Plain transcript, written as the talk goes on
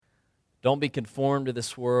Don't be conformed to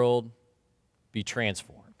this world, be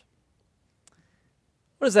transformed.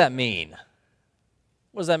 What does that mean?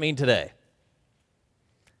 What does that mean today?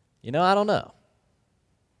 I don't know.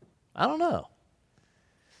 I don't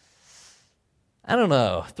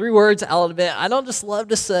know. 3 words I'll admit I don't just love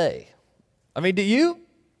to say. Do you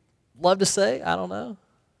love to say, I don't know?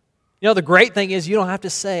 The great thing is you don't have to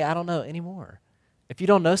say, I don't know anymore. If you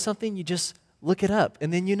don't know something, you just look it up,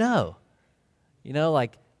 and then you know.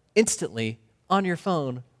 Like instantly on your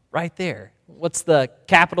phone right there. What's the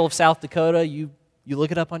capital of South Dakota? You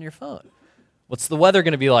look it up on your phone. What's the weather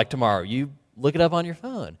going to be like tomorrow? You look it up on your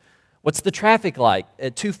phone. What's the traffic like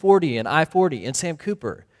at 240 and I-40 in Sam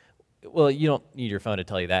Cooper? Well, you don't need your phone to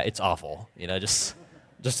tell you that. It's awful. Just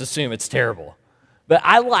assume it's terrible. But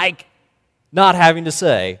I like not having to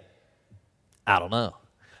say, I don't know.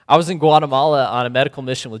 I was in Guatemala on a medical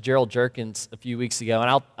mission with Gerald Jerkins a few weeks ago, and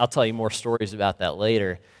I'll tell you more stories about that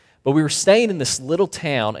later. But we were staying in this little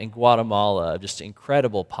town in Guatemala of just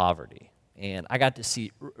incredible poverty. And I got to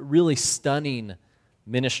see really stunning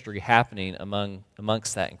ministry happening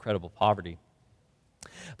amongst that incredible poverty.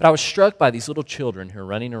 But I was struck by these little children who are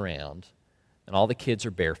running around, and all the kids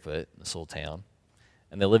are barefoot in this little town,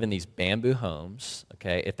 and they live in these bamboo homes,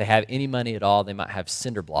 okay? If they have any money at all, they might have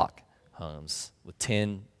cinder block homes with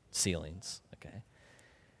tin ceilings, okay?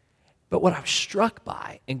 But what I was struck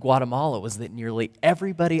by in Guatemala was that nearly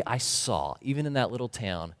everybody I saw, even in that little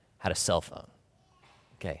town, had a cell phone,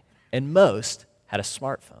 okay? And most had a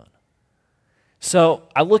smartphone. So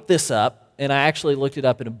I looked this up, and I actually looked it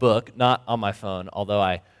up in a book, not on my phone, although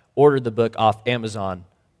I ordered the book off Amazon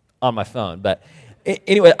on my phone. But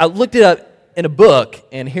anyway, I looked it up in a book,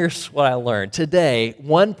 and here's what I learned. Today,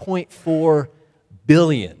 1.4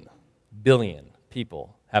 billion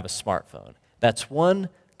people have a smartphone. That's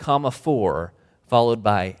 1,4 followed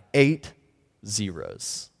by 8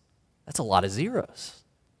 zeros. That's a lot of zeros.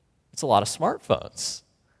 That's a lot of smartphones.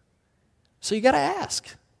 So you got to ask,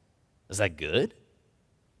 is that good?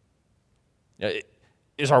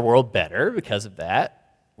 Is our world better because of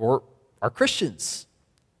that? Or are Christians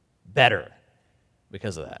better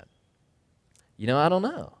because of that? I don't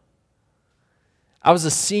know. I was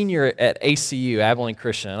a senior at ACU, Abilene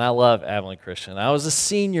Christian, and I love Abilene Christian. I was a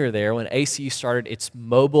senior there when ACU started its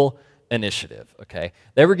mobile initiative, okay?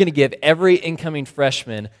 They were going to give every incoming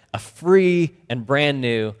freshman a free and brand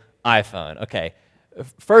new iPhone, okay?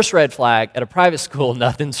 First red flag, at a private school,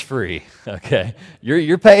 nothing's free, okay?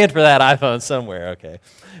 You're paying for that iPhone somewhere, okay?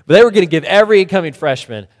 But they were going to give every incoming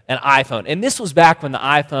freshman an iPhone. And this was back when the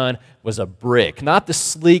iPhone was a brick, not the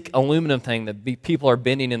sleek aluminum thing that people are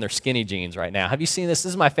bending in their skinny jeans right now. Have you seen this?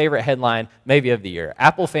 This is my favorite headline, maybe of the year.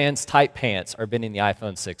 Apple fans' tight pants are bending the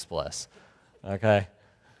iPhone 6 Plus, okay?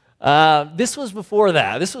 This was before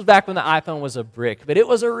that. This was back when the iPhone was a brick, but it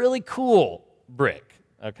was a really cool brick,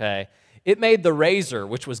 okay? It made the razor,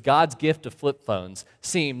 which was God's gift to flip phones,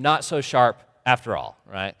 seem not so sharp after all,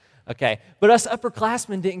 right? Okay, but us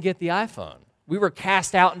upperclassmen didn't get the iPhone. We were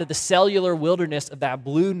cast out into the cellular wilderness of that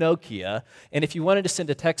blue Nokia, and if you wanted to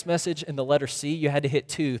send a text message in the letter C, you had to hit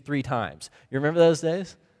 2 3 times. You remember those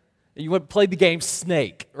days? You would play the game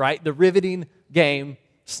Snake, right? The riveting game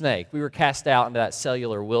Snake. We were cast out into that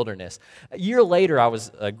cellular wilderness. A year later, I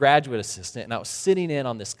was a graduate assistant, and I was sitting in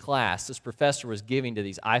on this class this professor was giving to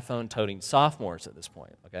these iPhone-toting sophomores at this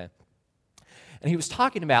point, okay? And he was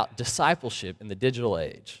talking about discipleship in the digital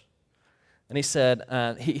age. And he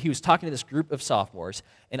said, he was talking to this group of sophomores,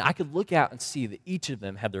 and I could look out and see that each of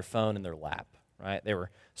them had their phone in their lap, right? They were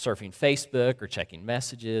surfing Facebook or checking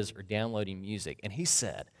messages or downloading music. And he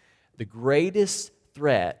said, the greatest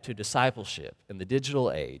threat to discipleship in the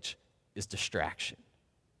digital age is distraction.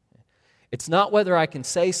 It's not whether I can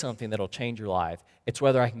say something that'll change your life, it's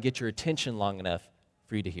whether I can get your attention long enough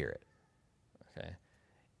for you to hear it. Okay?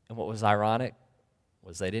 And what was ironic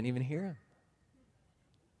was they didn't even hear him.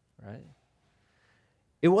 Right?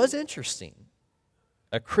 It was interesting.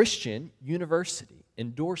 A Christian university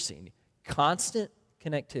endorsing constant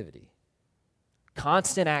connectivity,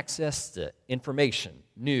 constant access to information,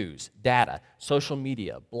 news, data, social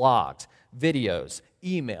media, blogs, videos,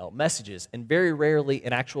 email, messages, and very rarely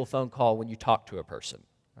an actual phone call when you talk to a person,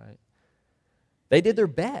 right? They did their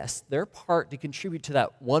best, their part to contribute to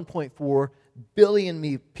that 1.4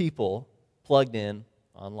 billion people plugged in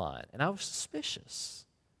online. And I was suspicious.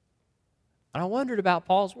 And I wondered about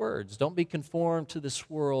Paul's words, don't be conformed to this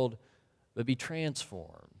world, but be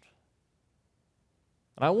transformed.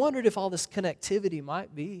 And I wondered if all this connectivity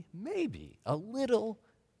might be, maybe, a little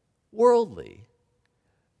worldly.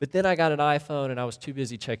 But then I got an iPhone and I was too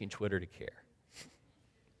busy checking Twitter to care.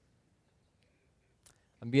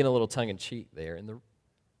 I'm being a little tongue-in-cheek there. And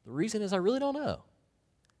The reason is I really don't know.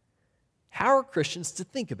 How are Christians to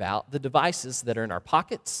think about the devices that are in our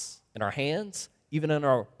pockets, in our hands, even on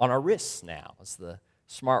our wrists now as the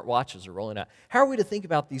smart watches are rolling out? How are we to think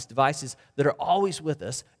about these devices that are always with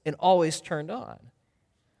us and always turned on?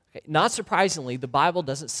 Okay, not surprisingly, the Bible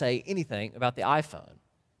doesn't say anything about the iPhone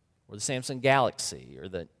or the Samsung Galaxy or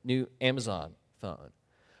the new Amazon phone.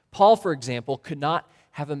 Paul, for example, could not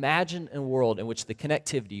have imagined a world in which the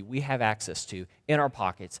connectivity we have access to in our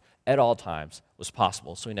pockets at all times was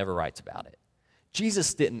possible, so he never writes about it.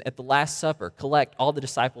 Jesus didn't, at the Last Supper, collect all the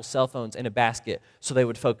disciples' cell phones in a basket so they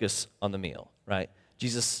would focus on the meal, right?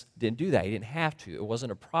 Jesus didn't do that. He didn't have to. It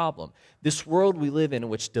wasn't a problem. This world we live in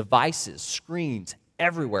which devices, screens,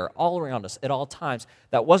 everywhere, all around us, at all times,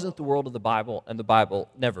 that wasn't the world of the Bible, and the Bible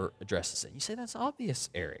never addresses it. You say, that's obvious,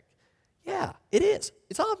 Eric. Yeah, it is.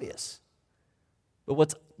 It's obvious. But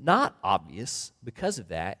what's not obvious because of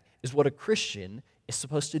that is what a Christian is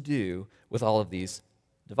supposed to do with all of these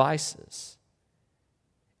devices.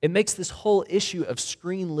 It makes this whole issue of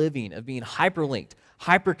screen living, of being hyperlinked,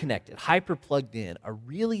 hyper-connected, hyper-plugged in, a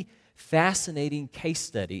really fascinating case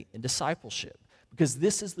study in discipleship. Because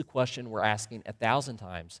this is the question we're asking 1,000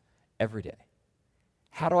 times every day.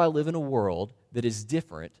 How do I live in a world that is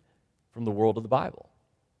different from the world of the Bible?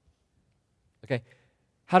 Okay,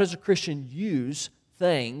 how does a Christian use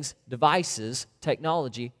things, devices,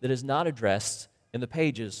 technology that is not addressed in the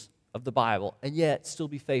pages of the Bible and yet still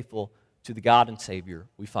be faithful to the God and Savior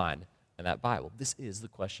we find in that Bible? This is the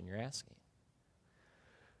question you're asking.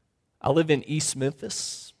 I live in East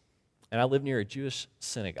Memphis, and I live near a Jewish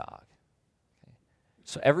synagogue. Okay.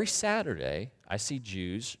 So every Saturday, I see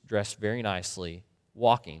Jews dressed very nicely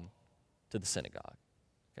walking to the synagogue.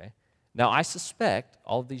 Okay. Now, I suspect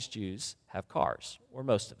all of these Jews have cars, or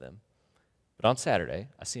most of them. But on Saturday,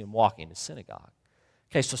 I see them walking to synagogue.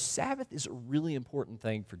 Okay, so Sabbath is a really important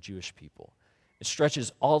thing for Jewish people. It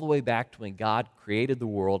stretches all the way back to when God created the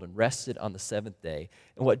world and rested on the seventh day.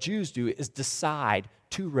 And what Jews do is decide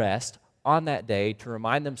to rest on that day to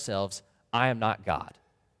remind themselves, I am not God.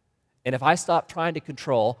 And if I stop trying to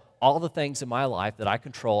control all the things in my life that I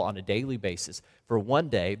control on a daily basis, for one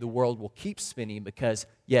day, the world will keep spinning because,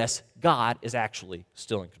 yes, God is actually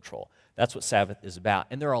still in control. That's what Sabbath is about.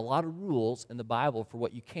 And there are a lot of rules in the Bible for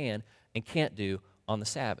what you can and can't do on the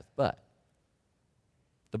Sabbath. But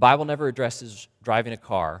the Bible never addresses driving a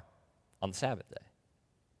car on the Sabbath day.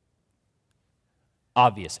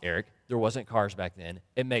 Obvious, Eric. There wasn't cars back then.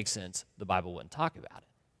 It makes sense the Bible wouldn't talk about it.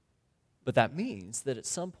 But that means that at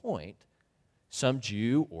some point, some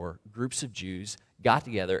Jew or groups of Jews got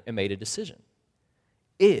together and made a decision.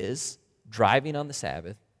 Is driving on the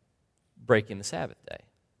Sabbath breaking the Sabbath day?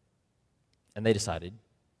 And they decided,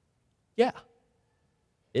 yeah,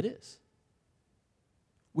 it is.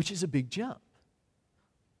 Which is a big jump.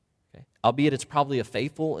 Okay? Albeit it's probably a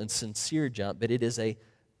faithful and sincere jump, but it is a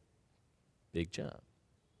big jump.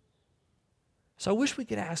 So I wish we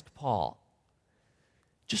could ask Paul,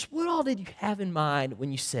 just what all did you have in mind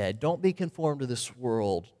when you said, don't be conformed to this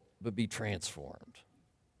world, but be transformed?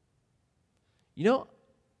 You know,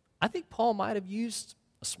 I think Paul might have used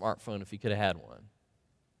a smartphone if he could have had one.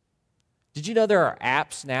 Did you know there are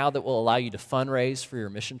apps now that will allow you to fundraise for your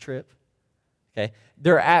mission trip? Okay,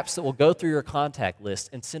 there are apps that will go through your contact list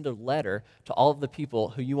and send a letter to all of the people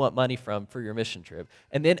who you want money from for your mission trip.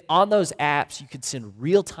 And then on those apps, you can send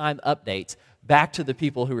real-time updates back to the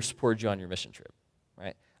people who supported you on your mission trip.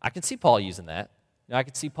 Right? I can see Paul using that. You know, I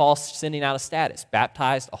can see Paul sending out a status,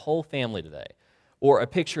 baptized a whole family today. Or a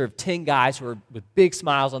picture of 10 guys who are with big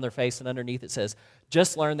smiles on their face, and underneath it says,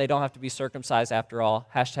 just learned they don't have to be circumcised after all,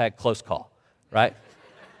 hashtag close call, right?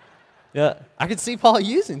 Yeah, I can see Paul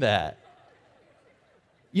using that.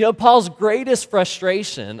 You know, Paul's greatest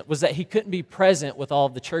frustration was that he couldn't be present with all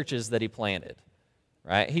of the churches that he planted,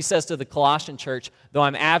 right? He says to the Colossian church, though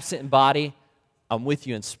I'm absent in body, I'm with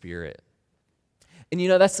you in spirit. And you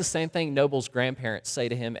know, that's the same thing Noble's grandparents say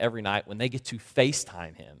to him every night when they get to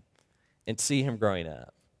FaceTime him and see him growing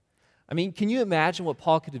up. I mean, can you imagine what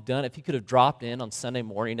Paul could have done if he could have dropped in on Sunday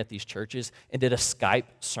morning at these churches and did a Skype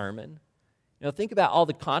sermon? You know, think about all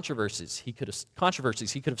the controversies he could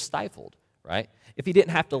have stifled, right? If he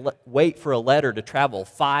didn't have to wait for a letter to travel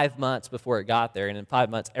 5 months before it got there, and in 5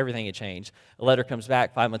 months, everything had changed. A letter comes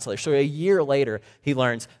back 5 months later. So a year later, he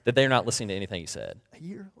learns that they're not listening to anything he said. A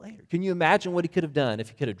year later. Can you imagine what he could have done if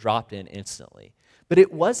he could have dropped in instantly? But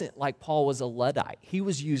it wasn't like Paul was a Luddite. He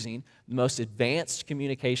was using the most advanced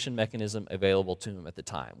communication mechanism available to him at the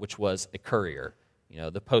time, which was a courier, you know,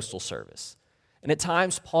 the postal service. And at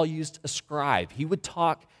times, Paul used a scribe. He would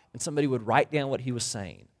talk, and somebody would write down what he was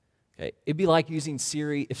saying. Okay? It'd be like using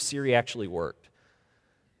Siri if Siri actually worked.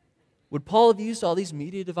 Would Paul have used all these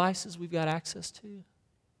media devices we've got access to?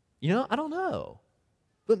 I don't know,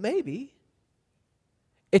 but maybe.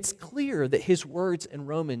 It's clear that his words in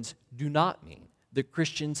Romans do not mean that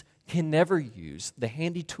Christians can never use the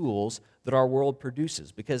handy tools that our world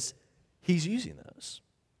produces, because he's using those.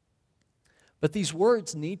 But these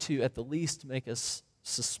words need to, at the least, make us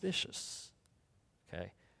suspicious.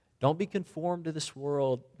 Okay? Don't be conformed to this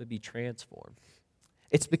world, but be transformed.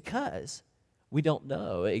 It's because we don't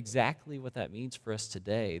know exactly what that means for us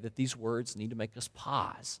today that these words need to make us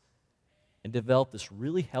pause and develop this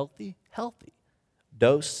really healthy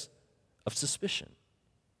dose of suspicion.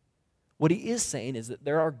 What he is saying is that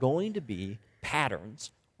there are going to be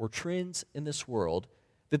patterns or trends in this world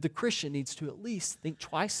that the Christian needs to at least think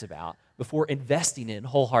twice about before investing in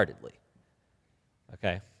wholeheartedly.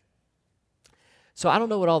 Okay? So I don't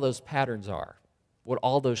know what all those patterns are, what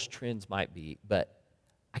all those trends might be, but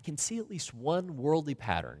I can see at least one worldly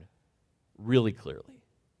pattern really clearly.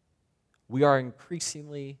 We are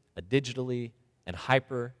increasingly a digitally and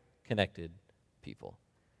hyper-connected people.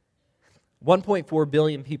 1.4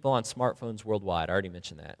 billion people on smartphones worldwide. I already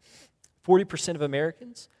mentioned that. 40% of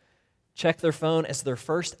Americans check their phone as their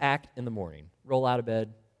first act in the morning. Roll out of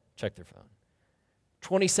bed, check their phone.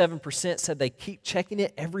 27% said they keep checking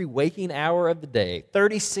it every waking hour of the day.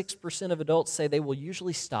 36% of adults say they will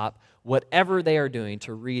usually stop whatever they are doing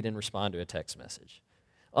to read and respond to a text message.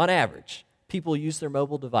 On average, people use their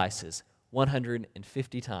mobile devices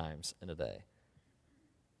 150 times in a day.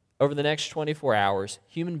 Over the next 24 hours,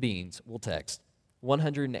 human beings will text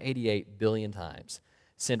 188 billion times,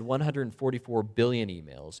 send 144 billion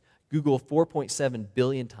emails, Google 4.7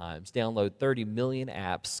 billion times, download 30 million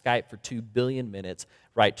apps, Skype for 2 billion minutes,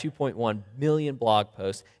 write 2.1 million blog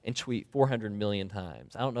posts, and tweet 400 million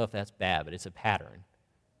times. I don't know if that's bad, but it's a pattern,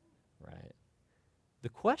 right? The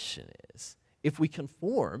question is, if we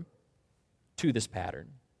conform to this pattern,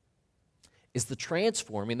 is the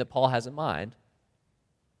transforming that Paul has in mind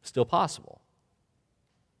still possible?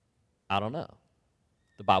 I don't know.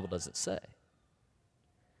 The Bible doesn't say.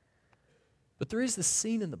 But there is this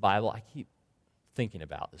scene in the Bible I keep thinking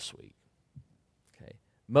about this week. Okay.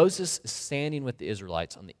 Moses is standing with the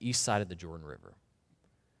Israelites on the east side of the Jordan River.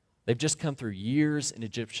 They've just come through years in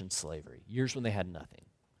Egyptian slavery, years when they had nothing.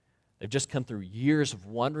 They've just come through years of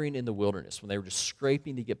wandering in the wilderness when they were just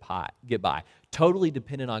scraping to get by, totally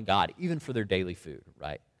dependent on God, even for their daily food,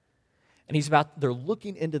 right? And they're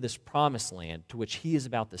looking into this promised land to which he is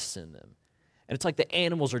about to send them. And it's like the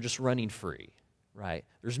animals are just running free, right?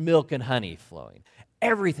 There's milk and honey flowing.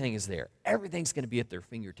 Everything is there. Everything's going to be at their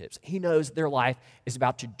fingertips. He knows their life is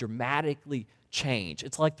about to dramatically change.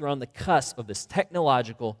 It's like they're on the cusp of this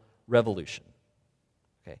technological revolution.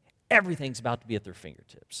 Okay? Everything's about to be at their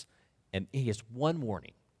fingertips. And he has one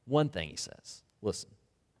warning, one thing he says. Listen,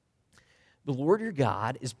 the Lord your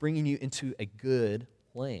God is bringing you into a good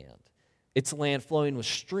land. It's a land flowing with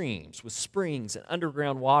streams, with springs and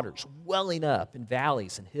underground waters, welling up in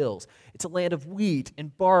valleys and hills. It's a land of wheat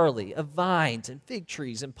and barley, of vines and fig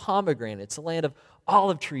trees and pomegranates, a land of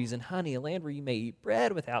olive trees and honey, a land where you may eat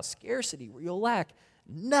bread without scarcity, where you'll lack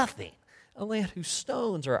nothing, a land whose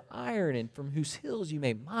stones are iron and from whose hills you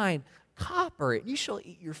may mine copper. And you shall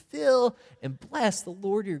eat your fill and bless the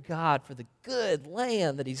Lord your God for the good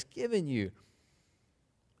land that he's given you.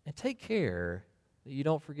 And take care that you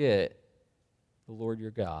don't forget the Lord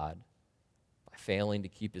your God by failing to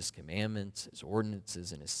keep his commandments, his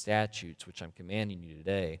ordinances, and his statutes, which I'm commanding you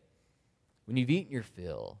today. When you've eaten your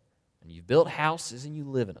fill, and you've built houses and you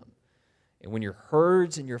live in them, and when your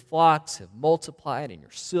herds and your flocks have multiplied, and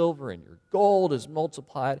your silver and your gold is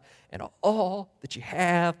multiplied, and all that you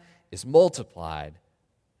have is multiplied,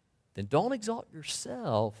 then don't exalt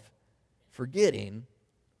yourself, forgetting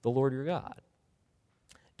the Lord your God.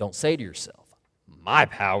 Don't say to yourself, my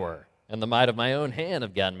power and the might of my own hand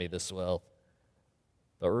have gotten me this wealth.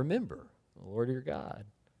 But remember the Lord your God,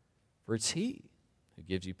 for it's he who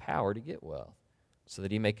gives you power to get wealth, so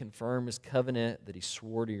that he may confirm his covenant that he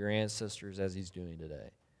swore to your ancestors as he's doing today.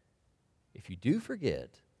 If you do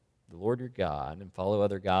forget the Lord your God and follow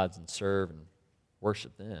other gods and serve and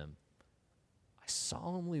worship them, I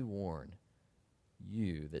solemnly warn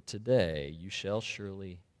you that today you shall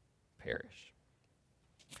surely perish.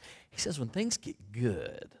 He says when things get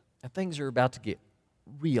good, and things are about to get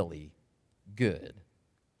really good,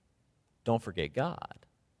 don't forget God.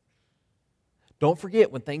 Don't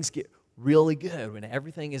forget when things get really good, when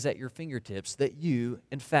everything is at your fingertips, that you,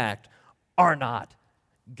 in fact, are not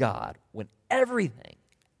God. When everything,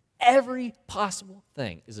 every possible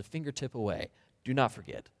thing is a fingertip away, do not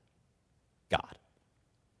forget God.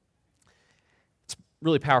 It's a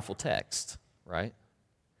really powerful text, right?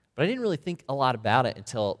 But I didn't really think a lot about it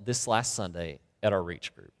until this last Sunday at our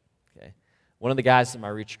Reach group. Okay, one of the guys in my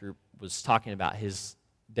Reach group was talking about his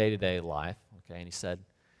day-to-day life. Okay, and he said,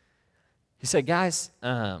 guys,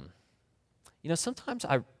 sometimes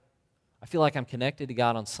I feel like I'm connected to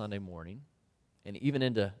God on Sunday morning, and even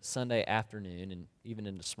into Sunday afternoon, and even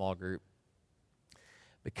into small group.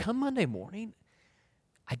 But come Monday morning,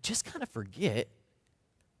 I just kind of forget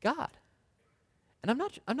God. And I'm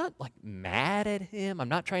not like mad at him. I'm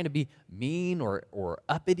not trying to be mean or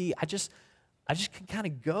uppity. I just can kind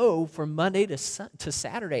of go from Monday to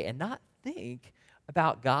Saturday and not think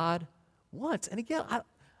about God once. And again, I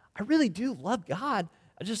really do love God.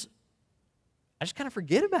 I just kind of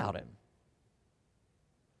forget about him.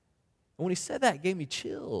 And when he said that, it gave me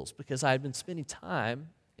chills because I had been spending time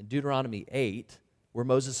in Deuteronomy 8, where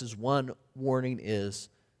Moses' one warning is,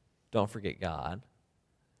 don't forget God.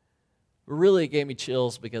 But really, it gave me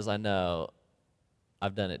chills because I know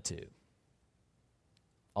I've done it too,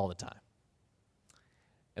 all the time.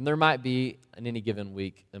 And there might be, in any given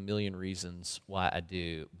week, a million reasons why I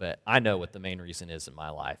do, but I know what the main reason is in my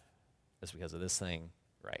life. It's because of this thing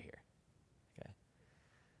right here. Okay?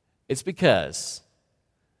 It's because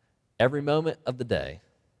every moment of the day,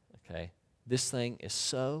 okay, this thing is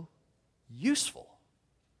so useful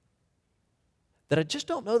that I just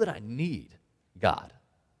don't know that I need God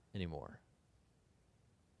anymore.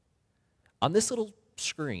 On this little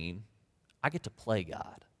screen, I get to play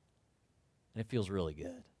God, and it feels really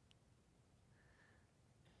good.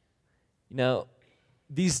 You know,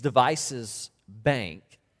 these devices bank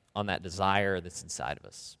on that desire that's inside of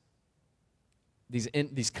us.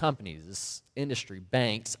 These companies, this industry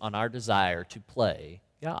banks on our desire to play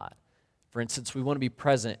God. For instance, we want to be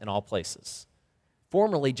present in all places.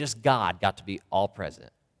 Formerly, just God got to be all present,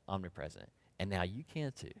 omnipresent, and now you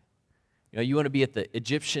can too. You know, you want to be at the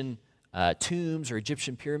Egyptian tombs or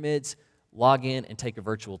Egyptian pyramids, log in and take a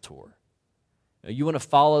virtual tour. You want to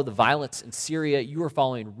follow the violence in Syria, you are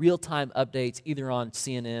following real-time updates either on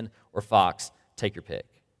CNN or Fox, take your pick.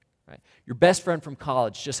 Right? Your best friend from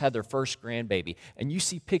college just had their first grandbaby, and you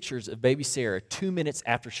see pictures of baby Sarah 2 minutes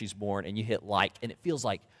after she's born, and you hit like, and it feels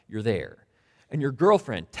like you're there. And your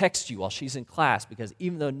girlfriend texts you while she's in class because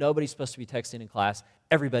even though nobody's supposed to be texting in class,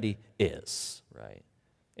 everybody is, right?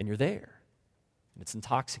 And you're there. And it's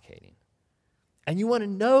intoxicating. And you want to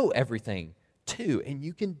know everything too, and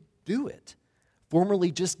you can do it.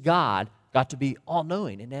 Formerly, just God got to be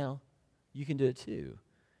all-knowing, and now you can do it too.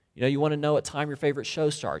 You know, you want to know what time your favorite show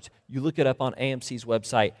starts. You look it up on AMC's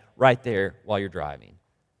website right there while you're driving.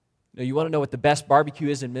 You want to know what the best barbecue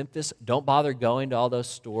is in Memphis? Don't bother going to all those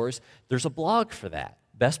stores. There's a blog for that,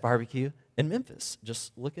 Best Barbecue in Memphis.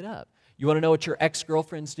 Just look it up. You want to know what your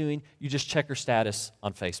ex-girlfriend's doing? You just check her status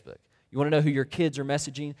on Facebook. You want to know who your kids are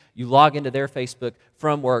messaging? You log into their Facebook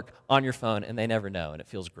from work on your phone, and they never know, and it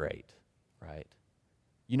feels great, right?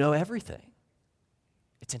 You know everything.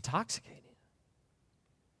 It's intoxicating.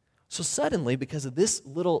 So suddenly, because of this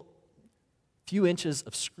little few inches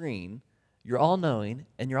of screen, you're all-knowing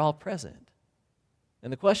and you're all present.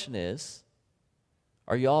 And the question is,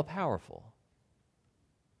 are you all powerful?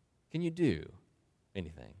 Can you do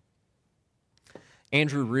anything?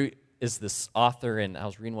 Andrew Root is this author, and I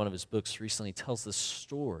was reading one of his books recently. He tells this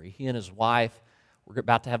story. He and his wife were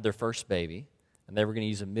about to have their first baby, and they were going to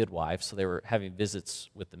use a midwife, so they were having visits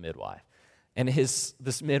with the midwife. And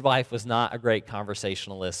this midwife was not a great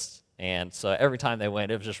conversationalist, and so every time they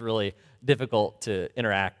went, it was just really difficult to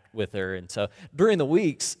interact with her. And so during the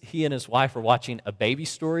weeks, he and his wife were watching A Baby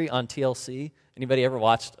Story on TLC. Anybody ever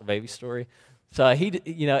watched A Baby Story? So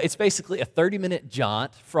it's basically a 30-minute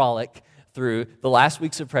jaunt, frolic, through the last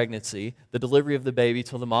weeks of pregnancy, the delivery of the baby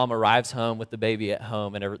till the mom arrives home with the baby at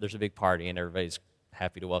home, and there's a big party, and everybody's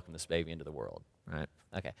happy to welcome this baby into the world, right?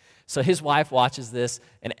 Okay, so his wife watches this,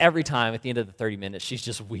 and every time at the end of the 30 minutes, she's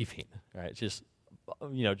just weeping, right? Just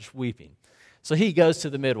weeping. So he goes to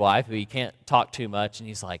the midwife, who he can't talk too much, and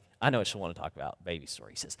he's like, I know what she'll want to talk about, baby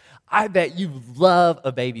story. He says, I bet you love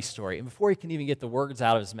A Baby Story. And before he can even get the words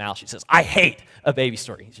out of his mouth, she says, I hate A Baby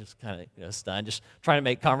Story. He's just kind of stunned, just trying to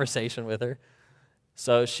make conversation with her.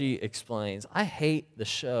 So she explains, I hate the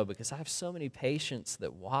show because I have so many patients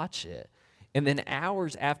that watch it. And then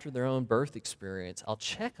hours after their own birth experience, I'll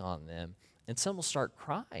check on them, and some will start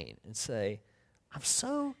crying and say, I'm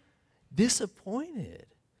so disappointed.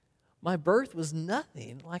 My birth was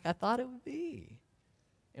nothing like I thought it would be.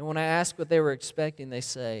 And when I ask what they were expecting, they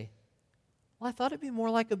say, well, I thought it'd be more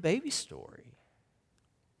like A Baby Story.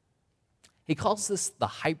 He calls this the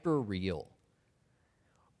Hyperreal.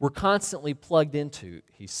 We're constantly plugged into,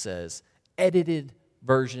 he says, edited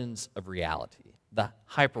versions of reality, the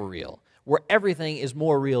Hyperreal. where everything is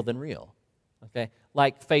more real than real. Okay?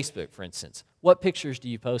 Like Facebook, for instance. What pictures do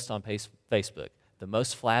you post on Facebook? The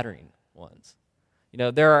most flattering ones. You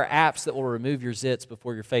know, there are apps that will remove your zits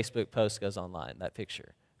before your Facebook post goes online, that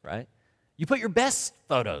picture, right? You put your best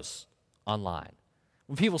photos online.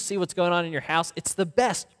 When people see what's going on in your house, it's the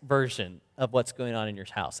best version of what's going on in your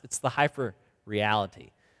house. It's the hyper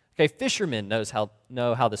reality. Okay, fishermen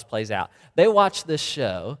know how this plays out. They watch this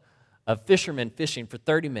show of fishermen fishing for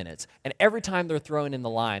 30 minutes, and every time they're throwing in the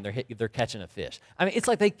line, they're catching a fish. I mean, it's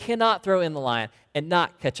like they cannot throw in the line and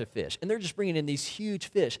not catch a fish, and they're just bringing in these huge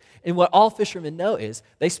fish. And what all fishermen know is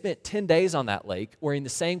they spent 10 days on that lake wearing the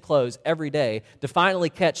same clothes every day to finally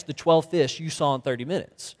catch the 12 fish you saw in 30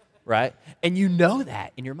 minutes, right? And you know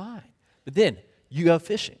that in your mind. But then you go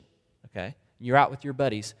fishing, okay? You're out with your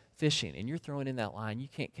buddies fishing, and you're throwing in that line, you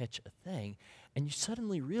can't catch a thing, and you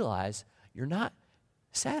suddenly realize you're not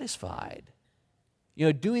satisfied. You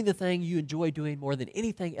know, doing the thing you enjoy doing more than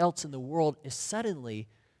anything else in the world is suddenly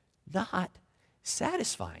not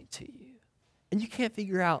satisfying to you. And you can't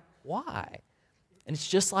figure out why. And it's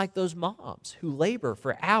just like those moms who labor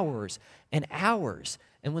for hours and hours.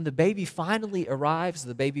 And when the baby finally arrives,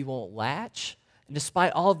 the baby won't latch. And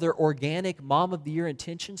despite all of their organic mom of the year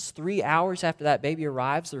intentions, 3 hours after that baby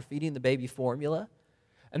arrives, they're feeding the baby formula.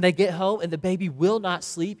 And they get home and the baby will not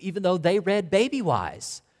sleep even though they read Baby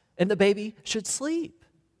Wise and the baby should sleep.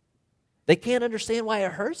 They can't understand why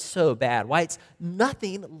it hurts so bad, why it's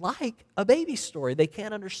nothing like a baby story. They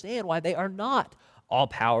can't understand why they are not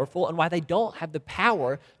all-powerful and why they don't have the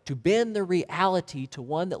power to bend the reality to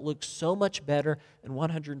one that looks so much better in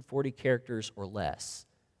 140 characters or less.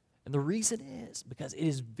 And the reason is because it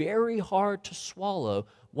is very hard to swallow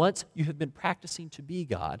once you have been practicing to be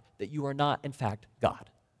God that you are not, in fact, God.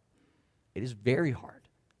 It is very hard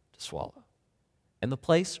to swallow. And the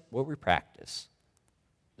place where we practice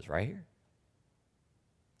is right here.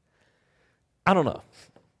 I don't know.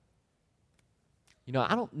 You know,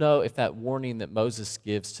 I don't know if that warning that Moses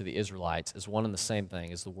gives to the Israelites is one and the same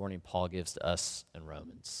thing as the warning Paul gives to us in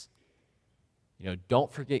Romans. You know,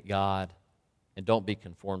 don't forget God and don't be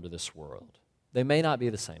conformed to this world. They may not be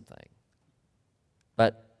the same thing,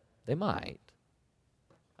 but they might.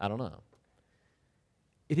 I don't know.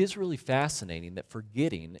 It is really fascinating that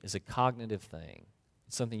forgetting is a cognitive thing.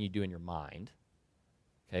 It's something you do in your mind.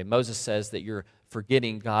 Okay, Moses says that you're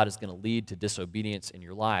forgetting God is going to lead to disobedience in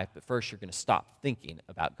your life, but first you're going to stop thinking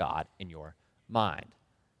about God in your mind.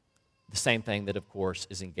 The same thing that, of course,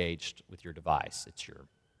 is engaged with your device. It's your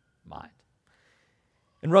mind.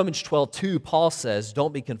 In Romans 12:2, Paul says,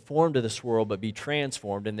 don't be conformed to this world, but be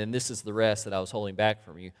transformed, and then this is the rest that I was holding back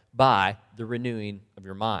from you, by the renewing of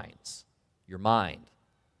your minds, your mind,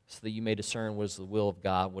 so that you may discern what is the will of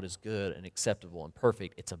God, what is good and acceptable and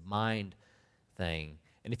perfect. It's a mind thing.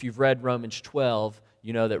 And if you've read Romans 12,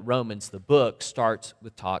 you know that Romans, the book, starts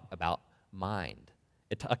with talk about mind.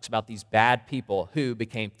 It talks about these bad people who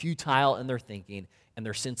became futile in their thinking, and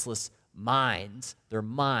their senseless minds, their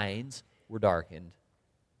minds were darkened.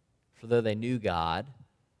 For though they knew God,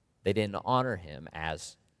 they didn't honor him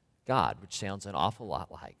as God, which sounds an awful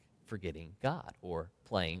lot like forgetting God or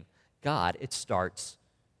playing God. It starts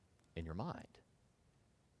in your mind.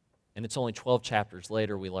 And it's only 12 chapters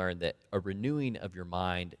later we learn that a renewing of your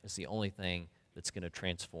mind is the only thing that's going to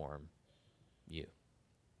transform you.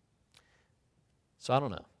 So I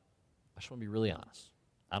don't know. I just want to be really honest.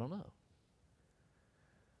 I don't know.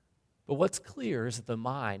 But what's clear is that the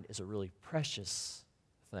mind is a really precious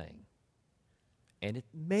thing. And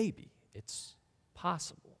it's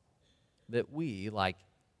possible that we, like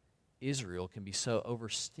Israel, can be so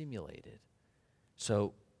overstimulated,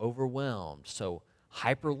 so overwhelmed, so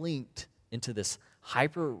hyperlinked into this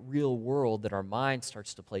hyper-real world that our mind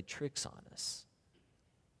starts to play tricks on us.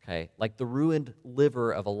 Okay? Like the ruined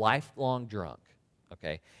liver of a lifelong drunk.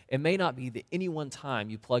 Okay? It may not be that any one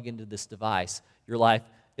time you plug into this device, your life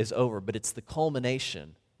is over, but it's the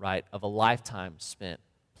culmination, right, of a lifetime spent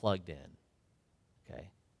plugged in. Okay?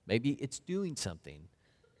 Maybe it's doing something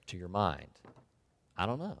to your mind. I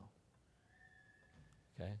don't know.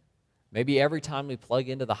 Okay? Maybe every time we plug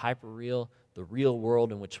into the hyperreal, the real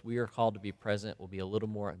world in which we are called to be present will be a little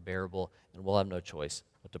more unbearable, and we'll have no choice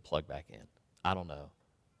but to plug back in. I don't know.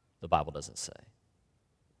 The Bible doesn't say.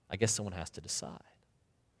 I guess someone has to decide.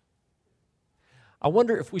 I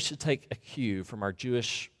wonder if we should take a cue from our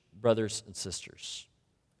Jewish brothers and sisters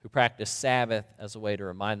who practice Sabbath as a way to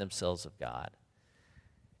remind themselves of God.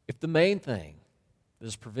 If the main thing that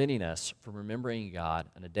is preventing us from remembering God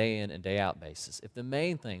on a day in and day out basis, if the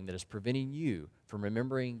main thing that is preventing you from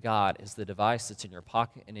remembering God is the device that's in your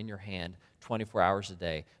pocket and in your hand 24 hours a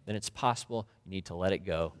day, then it's possible you need to let it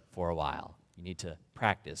go for a while. You need to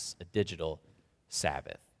practice a digital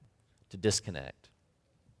Sabbath, to disconnect.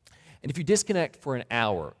 And if you disconnect for an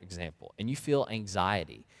hour, example, and you feel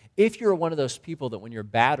anxiety, if you're one of those people that when your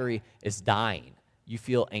battery is dying, you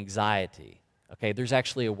feel anxiety, okay, there's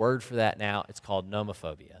actually a word for that now. It's called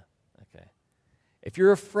nomophobia, okay? If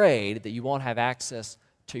you're afraid that you won't have access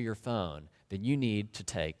to your phone, then you need to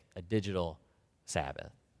take a digital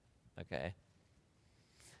Sabbath, okay?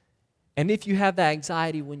 And if you have that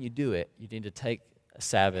anxiety when you do it, you need to take a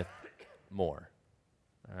Sabbath more,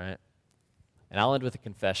 all right? And I'll end with a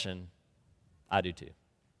confession. I do too,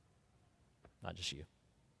 not just you.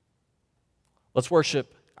 Let's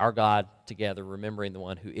worship our God together, remembering the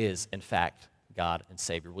one who is, in fact, God and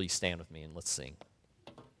Savior. Will you stand with me and let's sing?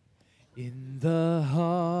 In the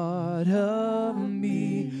heart of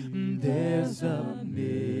me, there's a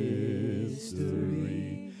mystery,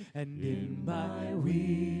 and in my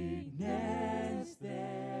weakness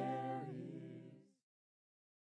there